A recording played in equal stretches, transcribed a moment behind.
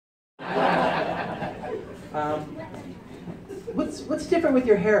What's different with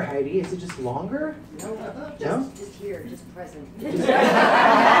your hair, Heidi? Is it just longer? No? Just here, just present.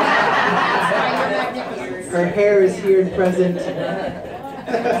 Her hair is here and present.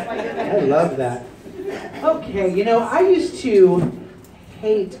 I love that. Okay, you know, I used to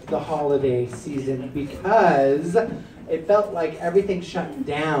hate the holiday season because it felt like everything shut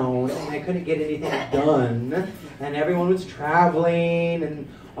down and I couldn't get anything done, and everyone was traveling and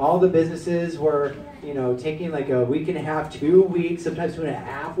all the businesses were, you know, taking like a week and a half, 2 weeks, sometimes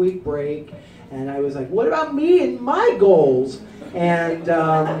 2.5 week break, and I was like, what about me and my goals? And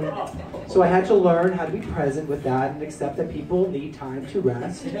so I had to learn how to be present with that and accept that people need time to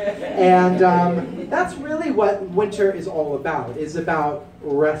rest. And that's really what winter is all about, is about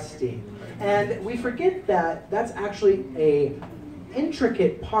resting. And we forget that that's actually a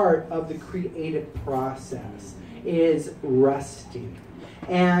intricate part of the creative process, is resting.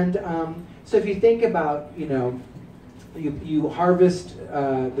 And so if you think about, you know, you harvest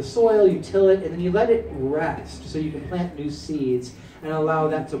the soil, you till it, and then you let it rest so you can plant new seeds and allow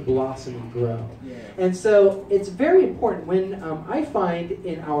that to blossom and grow. Yeah. And so it's very important when I find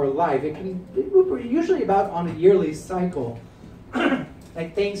in our life, we're usually about on a yearly cycle,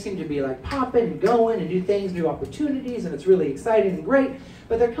 like things seem to be like popping and going and new things, new opportunities, and it's really exciting and great,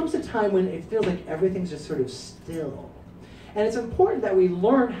 but there comes a time when it feels like everything's just sort of still. And it's important that we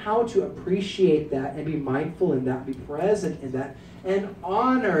learn how to appreciate that and be mindful in that, be present in that, and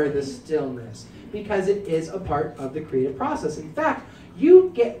honor the stillness, because it is a part of the creative process. In fact,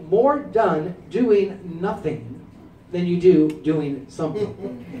 you get more done doing nothing than you do doing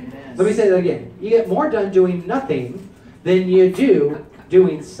something. Let me say that again. You get more done doing nothing than you do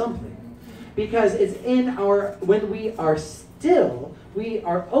doing something. Because it's in our, when we are still, we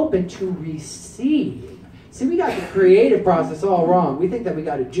are open to receive. See, we got the creative process all wrong. We think that we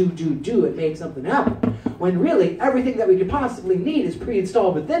got to do and make something happen, when really everything that we could possibly need is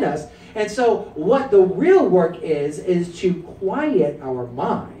pre-installed within us. And so what the real work is to quiet our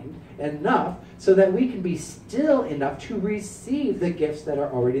mind enough so that we can be still enough to receive the gifts that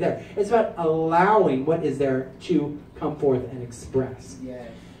are already there. It's about allowing what is there to come forth and express. Yes.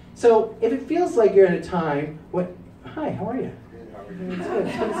 So if it feels like you're in a time, hi, how are you? It's good.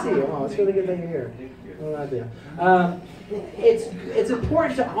 It's good to see you. Oh, it's really good that you're here. It's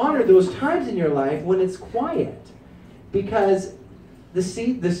important to honor those times in your life when it's quiet, because the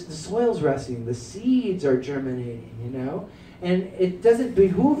soil's resting, the seeds are germinating, you know, and it doesn't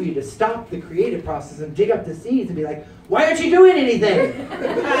behoove you to stop the creative process and dig up the seeds and be like, why aren't you doing anything?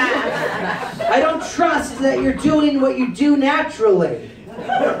 I don't trust that you're doing what you do naturally,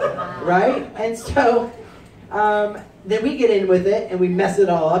 right? And so then we get in with it and we mess it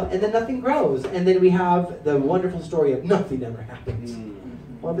all up, and then nothing grows, and then we have the wonderful story of nothing ever happens.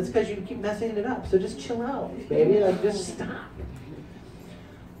 Well, it's because you keep messing it up. So just chill out, baby. Like, just stop.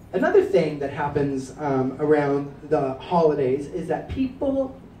 Another thing that happens around the holidays is that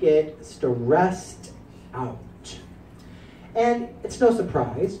people get stressed out. And it's no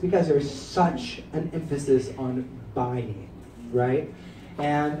surprise, because there's such an emphasis on buying, right?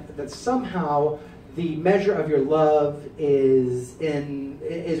 And that somehow the measure of your love is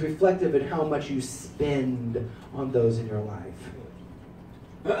reflective in how much you spend on those in your life.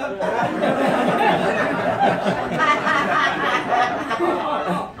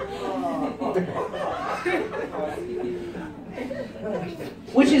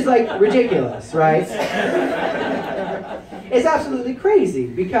 Which is like ridiculous, right? It's absolutely crazy,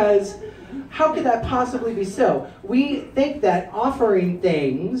 because how could that possibly be so? We think that offering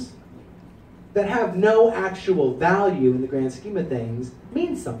things that have no actual value in the grand scheme of things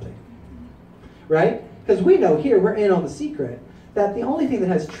means something, right? Because we know here, we're in on the secret, that the only thing that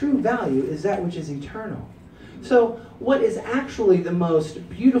has true value is that which is eternal. So what is actually the most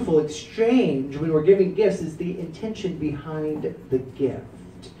beautiful exchange when we're giving gifts is the intention behind the gift.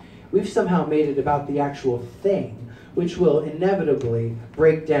 We've somehow made it about the actual thing, which will inevitably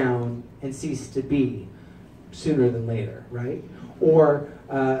break down and cease to be sooner than later, right? Or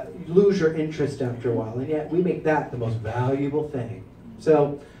lose your interest after a while, and yet we make that the most valuable thing.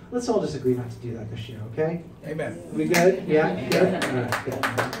 So let's all just agree not to do that this year, okay? Amen. We good? Yeah? Good? All right,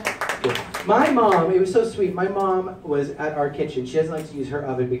 good. My mom, it was so sweet, my mom was at our kitchen. She doesn't like to use her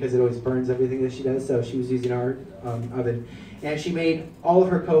oven because it always burns everything that she does, so she was using our oven. And she made all of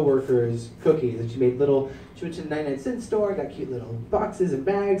her co-workers cookies, and she made she went to the 99-cent store, got cute little boxes and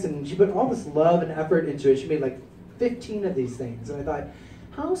bags, and she put all this love and effort into it. She made like 15 of these things, and I thought,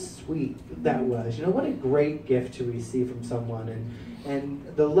 how sweet that was. You know, what a great gift to receive from someone, and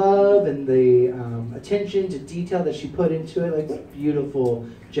the love and the attention to detail that she put into it, like what a beautiful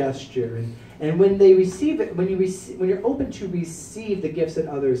gesture. And when they receive it, when you're open to receive the gifts that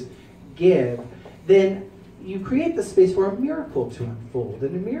others give, then you create the space for a miracle to unfold.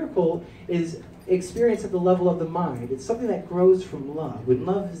 And a miracle is experienced at the level of the mind. It's something that grows from love, when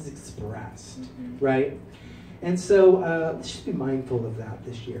love is expressed, right? And so let's just be mindful of that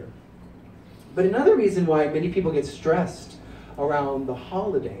this year. But another reason why many people get stressed around the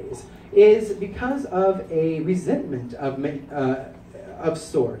holidays is because of a resentment of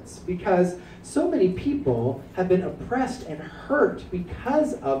sorts, because so many people have been oppressed and hurt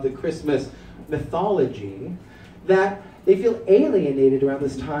because of the Christmas mythology that they feel alienated around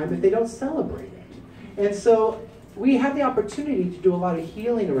this time if they don't celebrate it. And so we have the opportunity to do a lot of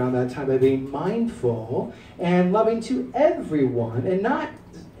healing around that time by being mindful and loving to everyone and not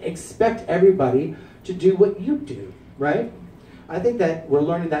expect everybody to do what you do, right? I think that we're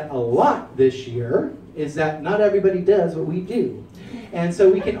learning that a lot this year, is that not everybody does what we do. And so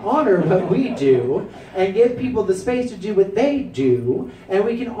we can honor what we do and give people the space to do what they do, and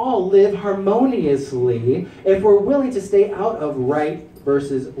we can all live harmoniously if we're willing to stay out of right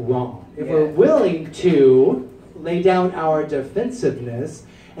versus wrong. If we're willing to lay down our defensiveness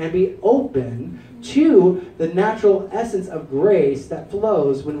and be open to the natural essence of grace that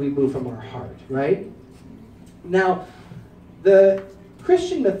flows when we move from our heart, right? Now, the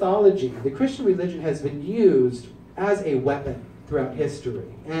Christian mythology, the Christian religion has been used as a weapon throughout history.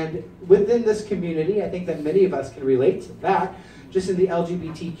 And within this community, I think that many of us can relate to that, just in the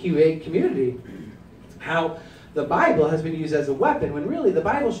LGBTQA community, how the Bible has been used as a weapon, when really the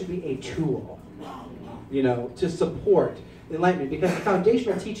Bible should be a tool, you know, to support enlightenment, because the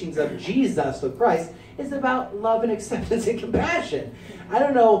foundational teachings of Jesus, of Christ, is about love and acceptance and compassion. I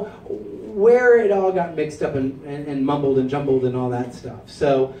don't know where it all got mixed up and mumbled and jumbled and all that stuff.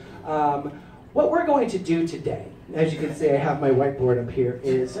 So what we're going to do today, as you can see, I have my whiteboard up here,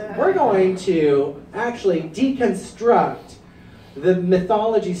 is we're going to actually deconstruct the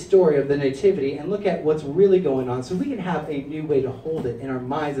mythology story of the Nativity and look at what's really going on so we can have a new way to hold it in our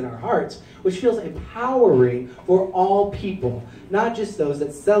minds and our hearts, which feels empowering for all people, not just those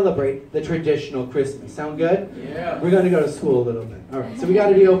that celebrate the traditional Christmas. Sound good? Yeah. We're going to go to school a little bit. All right, so we got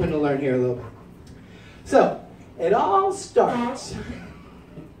to be open to learn here a little bit. So, it all starts...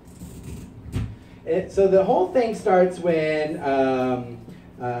 So the whole thing starts when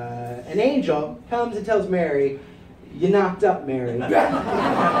an angel comes and tells Mary, "You knocked up, Mary." And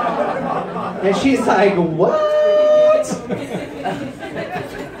she's like, "What?"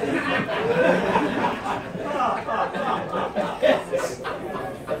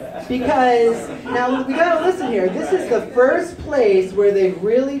 Because, now we gotta listen here, this is the first place where they've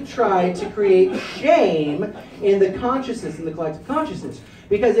really tried to create shame in the consciousness, in the collective consciousness.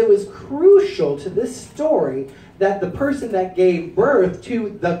 Because it was crucial to this story that the person that gave birth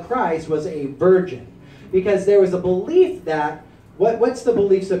to the Christ was a virgin. Because there was a belief that, what's the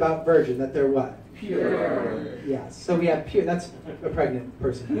beliefs about virgin? That they're what? Pure. Yes, so we have pure, that's a pregnant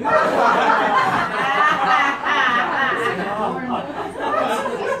person.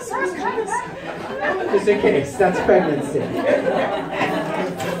 Just in case, that's pregnancy.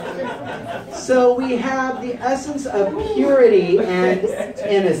 So we have the essence of purity and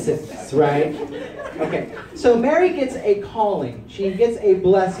innocence, right? Okay, so Mary gets a calling, she gets a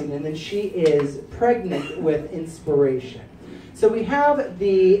blessing, and then she is pregnant with inspiration. So we have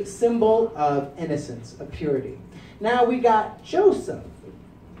the symbol of innocence, of purity. Now we got Joseph.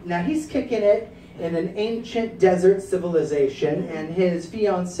 Now he's kicking it in an ancient desert civilization, and his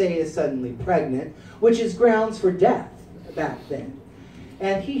fiancée is suddenly pregnant, which is grounds for death back then.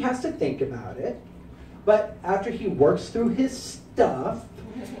 And he has to think about it, but after he works through his stuff,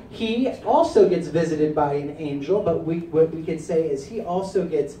 he also gets visited by an angel, but what we can say is he also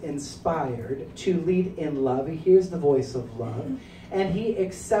gets inspired to lead in love. He hears the voice of love, and he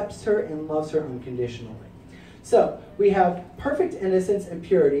accepts her and loves her unconditionally. So we have perfect innocence and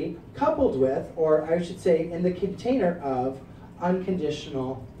purity coupled with, or I should say in the container of,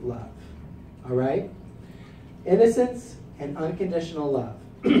 unconditional love. All right? Innocence and unconditional love.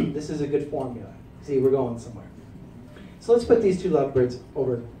 This is a good formula. See, we're going somewhere. So let's put these two lovebirds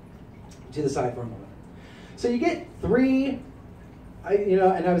over to the side for a moment. So you get three, and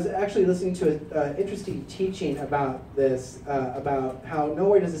I was actually listening to an interesting teaching about this, about how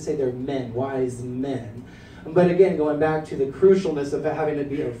nowhere does it say they're men, wise men. But again, going back to the crucialness of having to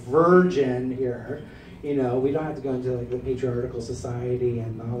be a virgin here, we don't have to go into like the patriarchal society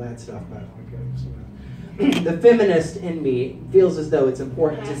and all that stuff. But okay, the feminist in me feels as though it's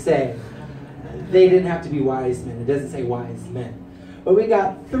important to say they didn't have to be wise men. It doesn't say wise men. But we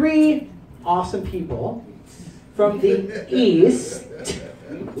got 3 awesome people from the East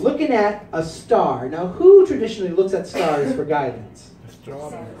looking at a star. Now, who traditionally looks at stars for guidance?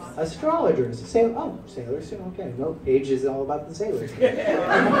 Astrologers. Sailors. Okay, no, Paige is all about the sailors.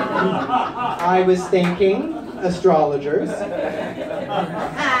 I was thinking astrologers.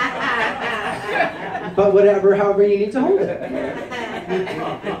 But however you need to hold it.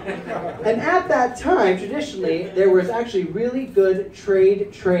 And at that time, traditionally, there was actually really good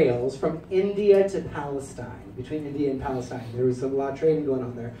trade trails from India to Palestine, between India and Palestine. There was a lot of trading going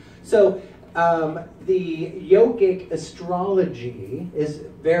on there. So the yogic astrology is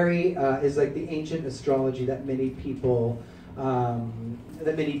is like the ancient astrology that many people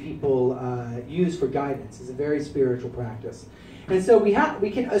use for guidance. It's a very spiritual practice. And so we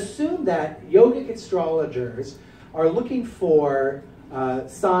can assume that yogic astrologers are looking for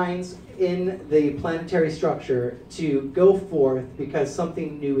signs in the planetary structure to go forth because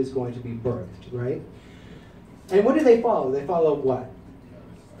something new is going to be birthed, right? And what do they follow? They follow what?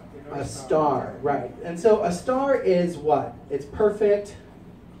 A star, right. And so a star is what? It's perfect.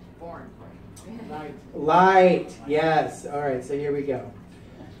 Born. Light, yes. All right, so here we go.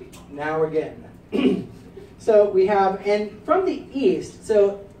 Now we're getting it. So we have, and from the East,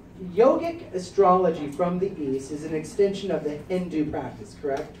 so yogic astrology from the East is an extension of the Hindu practice,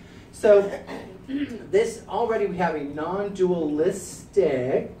 correct? So this already we have a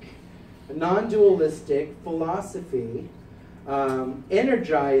non-dualistic philosophy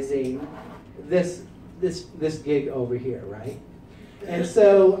energizing this gig over here, right? And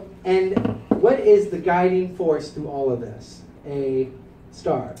so, and what is the guiding force through all of this? A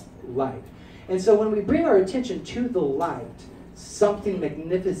star, light. And so when we bring our attention to the light, something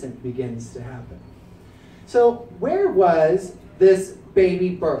magnificent begins to happen. So where was this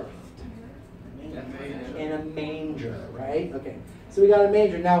baby birthed? In a manger, right? Okay. So we got a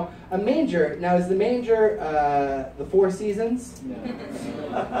manger. Now, is the manger the Four Seasons? No.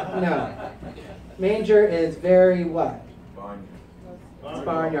 No. Manger is very what? It's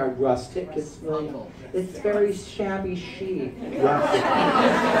barnyard, rustic. It's very shabby chic.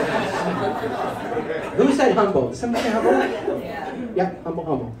 Who said humble? Did somebody say humble? Yeah,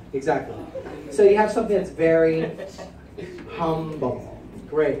 humble. Exactly. So you have something that's very humble.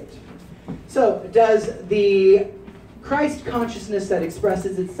 Great. So does the Christ consciousness that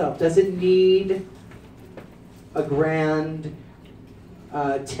expresses itself, does it need a grand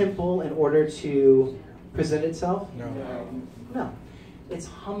temple in order to present itself? No. It's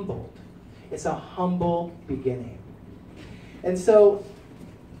humbled. It's a humble beginning. And so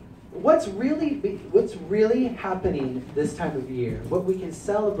what's really happening this time of year, what we can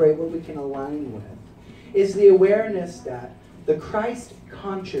celebrate, what we can align with, is the awareness that the Christ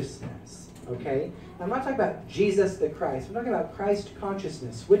consciousness, okay? I'm not talking about Jesus the Christ. I'm talking about Christ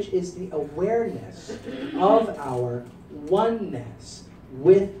consciousness, which is the awareness of our oneness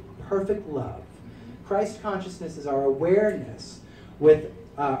with perfect love. Christ consciousness is our awareness with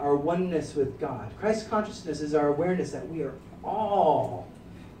our oneness with God. Christ consciousness is our awareness that we are all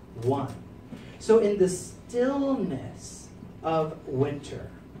one. So in the stillness of winter,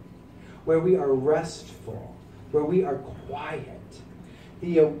 where we are restful, where we are quiet,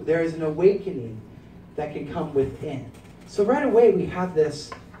 there is an awakening that can come within. So right away we have this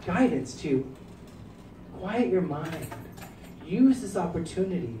guidance to quiet your mind. Use this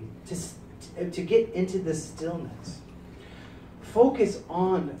opportunity to get into this stillness. Focus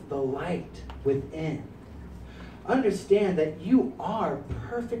on the light within. Understand that you are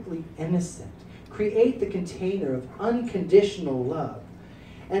perfectly innocent. Create the container of unconditional love.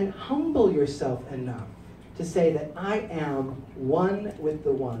 And humble yourself enough to say that I am one with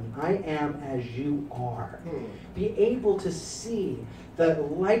the one. I am as you are. Be able to see the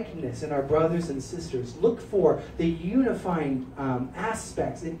likeness in our brothers and sisters. Look for the unifying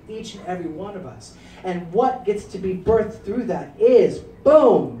aspects in each and every one of us. And what gets to be birthed through that is,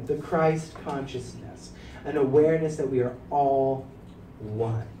 boom, the Christ consciousness. An awareness that we are all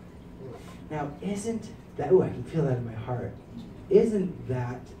one. Now, isn't that, I can feel that in my heart. Isn't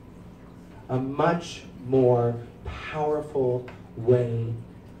that a much more powerful way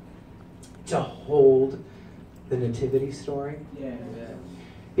to hold the Nativity story? Yeah.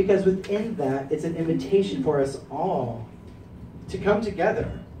 Because within that, it's an invitation for us all to come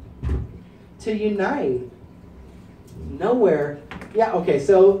together, to unite. Nowhere, yeah, okay,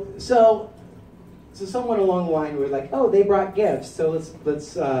 so someone along the line were like, oh, they brought gifts, so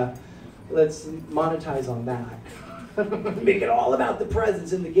let's monetize on that. Make it all about the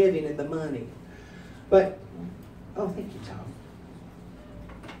presents and the giving and the money. But, oh, thank you,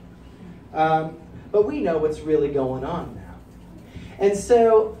 Tom. But we know what's really going on now. And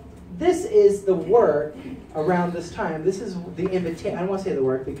so this is the work around this time. This is the invitation. I don't want to say the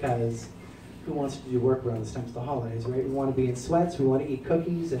work because who wants to do work around this time? It's the holidays, right? We want to be in sweats, we want to eat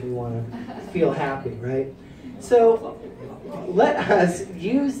cookies, and we want to feel happy, right? So let us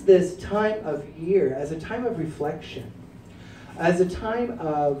use this time of year as a time of reflection, as a time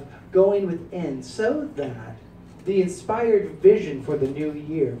of going within, so that the inspired vision for the new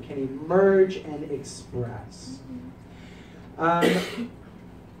year can emerge and express.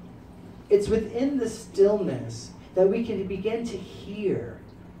 It's within the stillness that we can begin to hear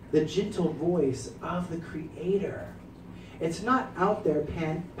the gentle voice of the Creator. It's not out there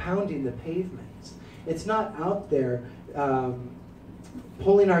pounding the pavements. It's not out there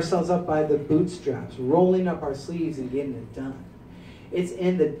pulling ourselves up by the bootstraps, rolling up our sleeves and getting it done. It's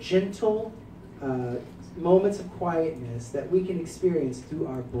in the gentle moments of quietness that we can experience through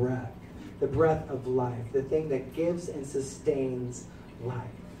our breath, the breath of life, the thing that gives and sustains life.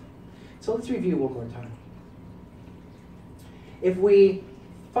 So let's review one more time. If we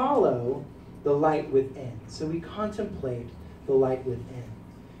follow the light within, so we contemplate the light within.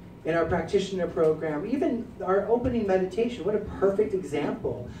 In our practitioner program, even our opening meditation, what a perfect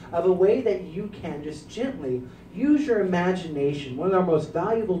example of a way that you can just gently use your imagination, one of our most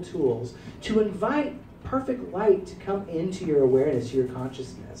valuable tools, to invite perfect light to come into your awareness, your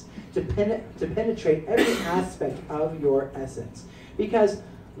consciousness, to penetrate every aspect of your essence. Because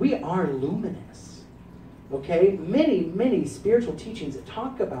we are luminous, okay? Many spiritual teachings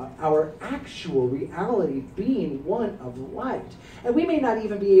talk about our actual reality being one of light. And we may not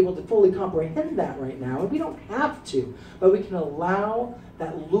even be able to fully comprehend that right now, and we don't have to, but we can allow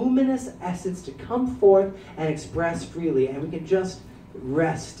that luminous essence to come forth and express freely, and we can just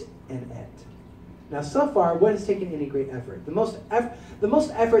rest in it. Now, so far, what has taken any great effort? The most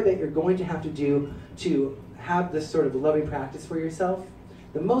effort that you're going to have to do to have this sort of loving practice for yourself,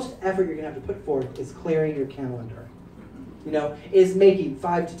 the most effort you're going to have to put forth is clearing your calendar. Is making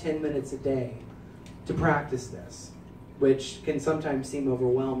 5 to 10 minutes a day to practice this, which can sometimes seem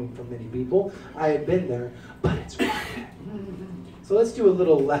overwhelming for many people. I have been there, but it's worth it. So let's do a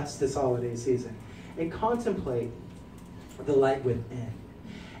little less this holiday season and contemplate the light within.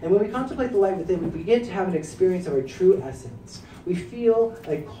 And when we contemplate the light within, we begin to have an experience of our true essence. We feel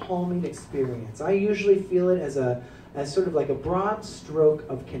a calming experience. I usually feel it as sort of like a broad stroke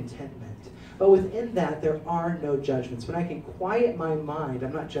of contentment. But within that, there are no judgments. When I can quiet my mind,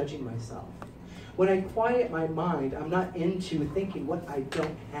 I'm not judging myself. When I quiet my mind, I'm not into thinking what I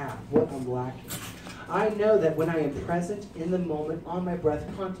don't have, what I'm lacking. I know that when I am present in the moment, on my breath,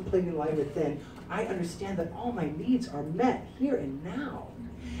 contemplating light within, I understand that all my needs are met here and now.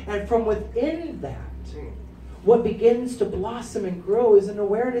 And from within that, what begins to blossom and grow is an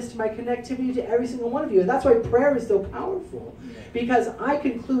awareness to my connectivity to every single one of you. And that's why prayer is so powerful. Because I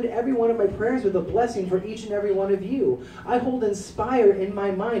conclude every one of my prayers with a blessing for each and every one of you. I hold inspire in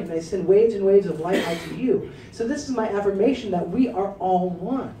my mind, and I send waves and waves of light out to you. So this is my affirmation that we are all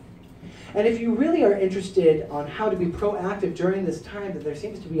one. And if you really are interested on how to be proactive during this time, that there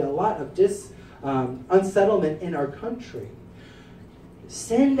seems to be a lot of unsettlement in our country,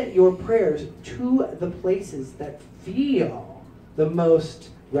 send your prayers to the places that feel the most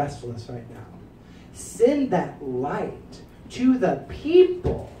restless right now. Send that light to the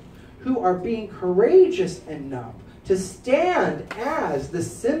people who are being courageous enough to stand as the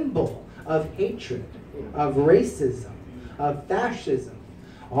symbol of hatred, of racism, of fascism,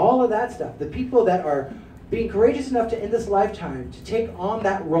 all of that stuff. The people that are being courageous enough to, in this lifetime, to take on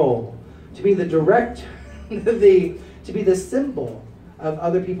that role, to be the to be the symbol of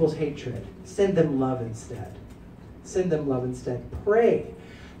other people's hatred. Send them love instead. Send them love instead. Pray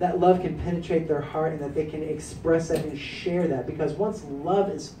that love can penetrate their heart and that they can express that and share that. Because once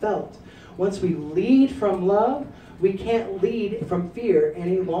love is felt, once we lead from love, we can't lead from fear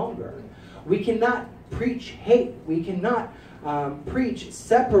any longer. We cannot preach hate. We cannot preach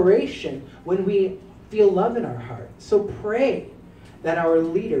separation when we feel love in our heart. So pray that our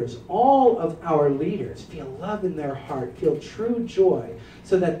leaders, all of our leaders, feel love in their heart, feel true joy,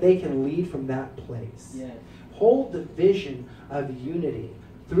 so that they can lead from that place. Yeah. Hold the vision of unity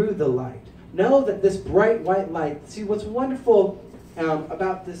through the light. Know that this bright white light, see what's wonderful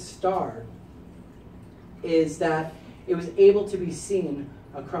about this star is that it was able to be seen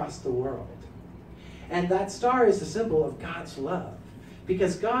across the world. And that star is a symbol of God's love,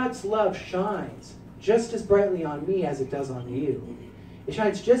 because God's love shines just as brightly on me as it does on you. It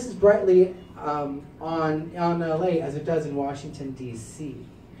shines just as brightly on LA as it does in Washington, D.C.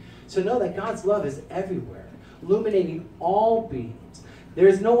 So know that God's love is everywhere, illuminating all beings. There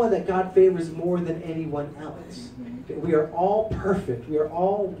is no one that God favors more than anyone else. We are all perfect. We are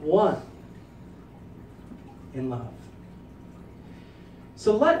all one in love.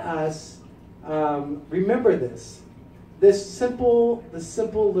 So let us remember this simple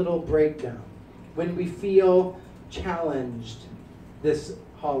little breakdown when we feel challenged this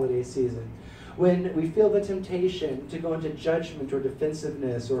holiday season, when we feel the temptation to go into judgment or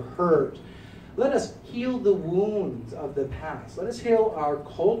defensiveness or hurt. Let us heal the wounds of the past. Let us heal our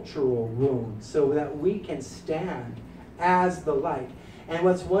cultural wounds so that we can stand as the light. And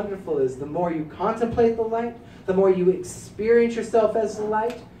what's wonderful is the more you contemplate the light, the more you experience yourself as the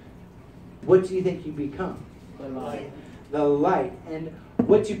light, what do you think you become? The light. The light. And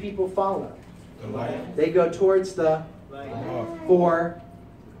what do people follow? The light. They go towards the Light. for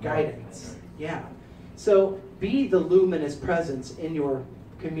guidance. Yeah. So be the luminous presence in your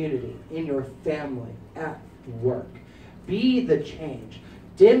community, in your family, at work. Be the change.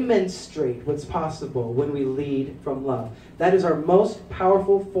 Demonstrate what's possible when we lead from love. That is our most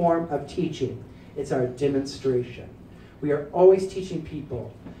powerful form of teaching. It's our demonstration. We are always teaching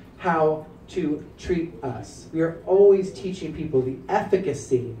people how to treat us. We are always teaching people the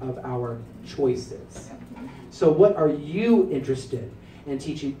efficacy of our choices. So what are you interested in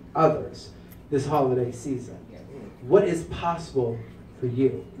teaching others this holiday season? What is possible for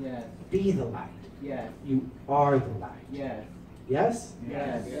you? Yes. Be the light. Yes. You are the light. Yes. Yes?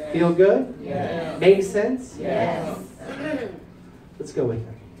 Yes. Feel good? Yes. Make sense? Yes. Let's go with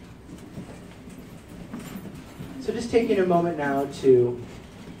it. So just taking a moment now to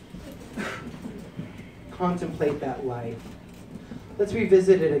contemplate that light. Let's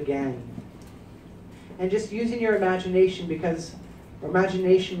revisit it again. And just using your imagination, because our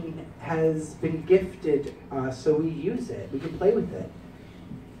imagination has been gifted so we use it. We can play with it.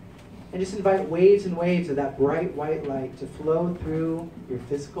 And just invite waves and waves of that bright white light to flow through your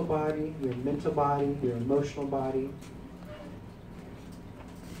physical body, your mental body, your emotional body,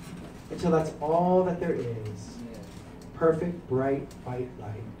 until that's all that there is. Perfect, bright, white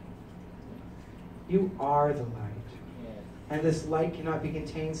light. You are the light. And this light cannot be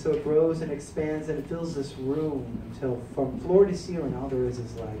contained, so it grows and expands and it fills this room until from floor to ceiling all there is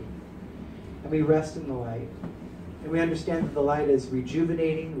light. And we rest in the light. And we understand that the light is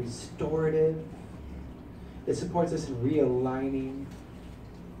rejuvenating, restorative. It supports us in realigning.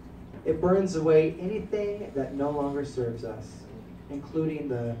 It burns away anything that no longer serves us, including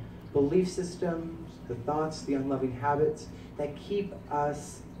the belief systems, the thoughts, the unloving habits that keep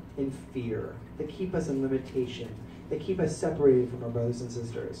us in fear, that keep us in limitation, that keep us separated from our brothers and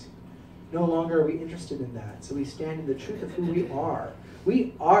sisters. No longer are we interested in that. So we stand in the truth of who we are.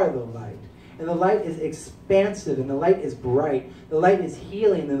 We are the light. And the light is expansive, and the light is bright. The light is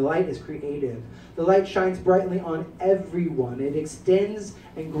healing, and the light is creative. The light shines brightly on everyone. It extends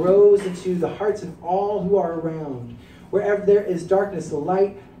and grows into the hearts of all who are around. Wherever there is darkness, the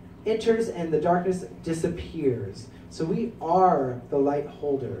light enters and the darkness disappears. So we are the light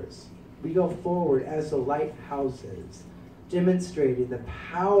holders. We go forward as the lighthouses, demonstrating the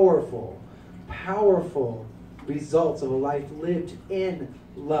powerful, powerful results of a life lived in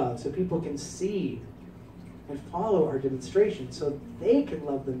love, so people can see and follow our demonstration so they can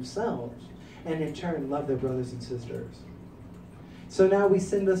love themselves and in turn love their brothers and sisters. So now we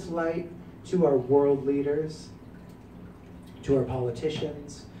send this light to our world leaders, to our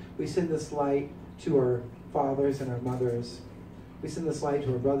politicians. We send this light to our fathers and our mothers. We send this light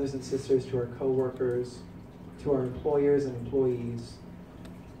to our brothers and sisters, to our co-workers, to our employers and employees,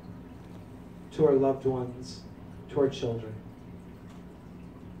 to our loved ones, to our children.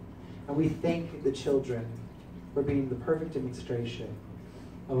 And we thank the children for being the perfect demonstration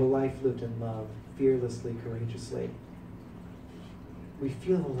of a life lived in love, fearlessly, courageously. We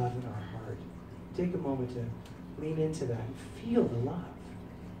feel the love in our heart. Take a moment to lean into that and feel the love.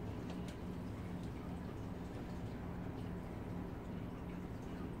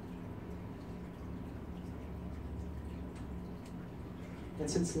 And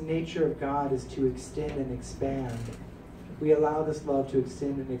since the nature of God is to extend and expand, we allow this love to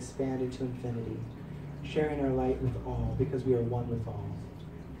extend and expand into infinity, sharing our light with all because we are one with all.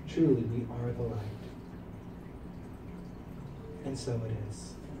 Truly, we are the light. And so it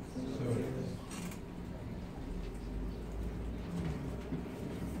is. So it is.